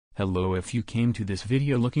Hello, if you came to this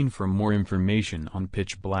video looking for more information on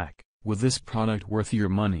Picth Black, will this product worth your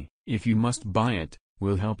money? If you must buy it,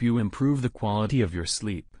 will help you improve the quality of your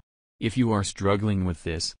sleep. If you are struggling with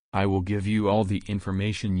this, I will give you all the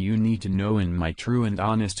information you need to know in my true and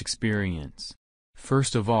honest experience.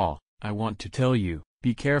 First of all, I want to tell you,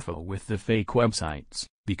 be careful with the fake websites,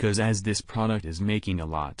 because as this product is making a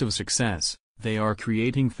lot of success, they are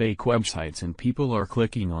creating fake websites and people are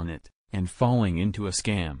clicking on it, and falling into a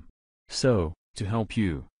scam. So, to help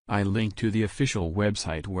you, I linked to the official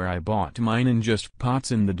website where I bought mine in just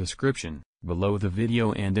pots in the description, below the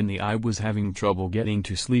video. And I was having trouble getting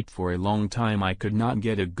to sleep for a long time. I could not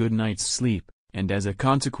get a good night's sleep, and as a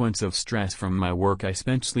consequence of stress from my work I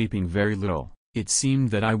spent sleeping very little. It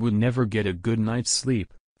seemed that I would never get a good night's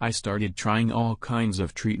sleep. I started trying all kinds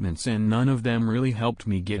of treatments and none of them really helped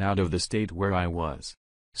me get out of the state where I was.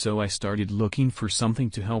 So I started looking for something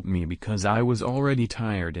to help me because I was already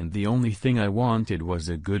tired and the only thing I wanted was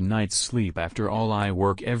a good night's sleep. After all, I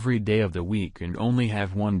work every day of the week and only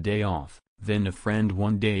have one day off. Then a friend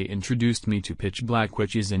one day introduced me to Picth Black,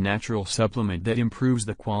 which is a natural supplement that improves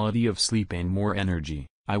the quality of sleep and more energy.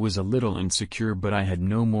 I was a little insecure but I had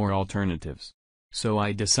no more alternatives. So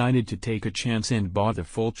I decided to take a chance and bought a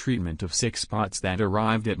full treatment of 6 pots that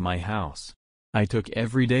arrived at my house. I took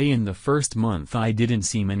every day. In the first month I didn't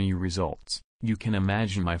see many results. You can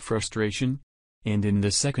imagine my frustration? And in the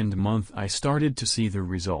second month I started to see the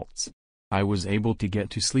results. I was able to get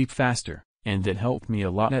to sleep faster, and that helped me a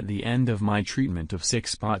lot. At the end of my treatment of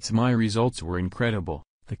 6 pots my results were incredible.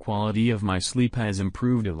 The quality of my sleep has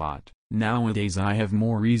improved a lot. Nowadays I have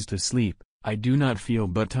more ease to sleep, I do not feel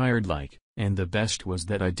but tired and the best was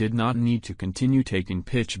that I did not need to continue taking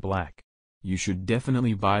Picth Black. You should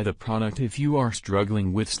definitely buy the product if you are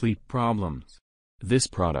struggling with sleep problems. This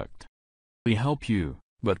product will help you,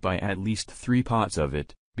 but buy at least 3 pots of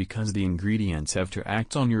it, because the ingredients have to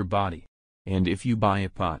act on your body. And if you buy a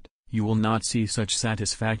pot, you will not see such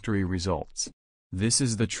satisfactory results. This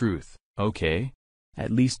is the truth, okay? At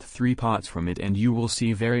least 3 pots from it and you will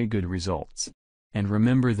see very good results. And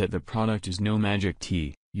remember that the product is no magic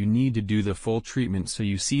tea. You need to do the full treatment so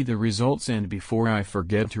you see the results. And before I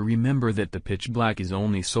forget, to remember that the Picth Black is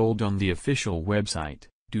only sold on the official website.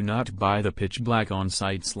 Do not buy the Picth Black on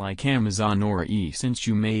sites like Amazon or eBay since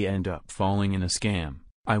you may end up falling in a scam.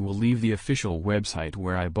 I will leave the official website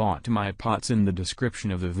where I bought my pots in the description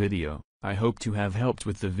of the video. I hope to have helped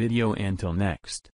with the video. Until next.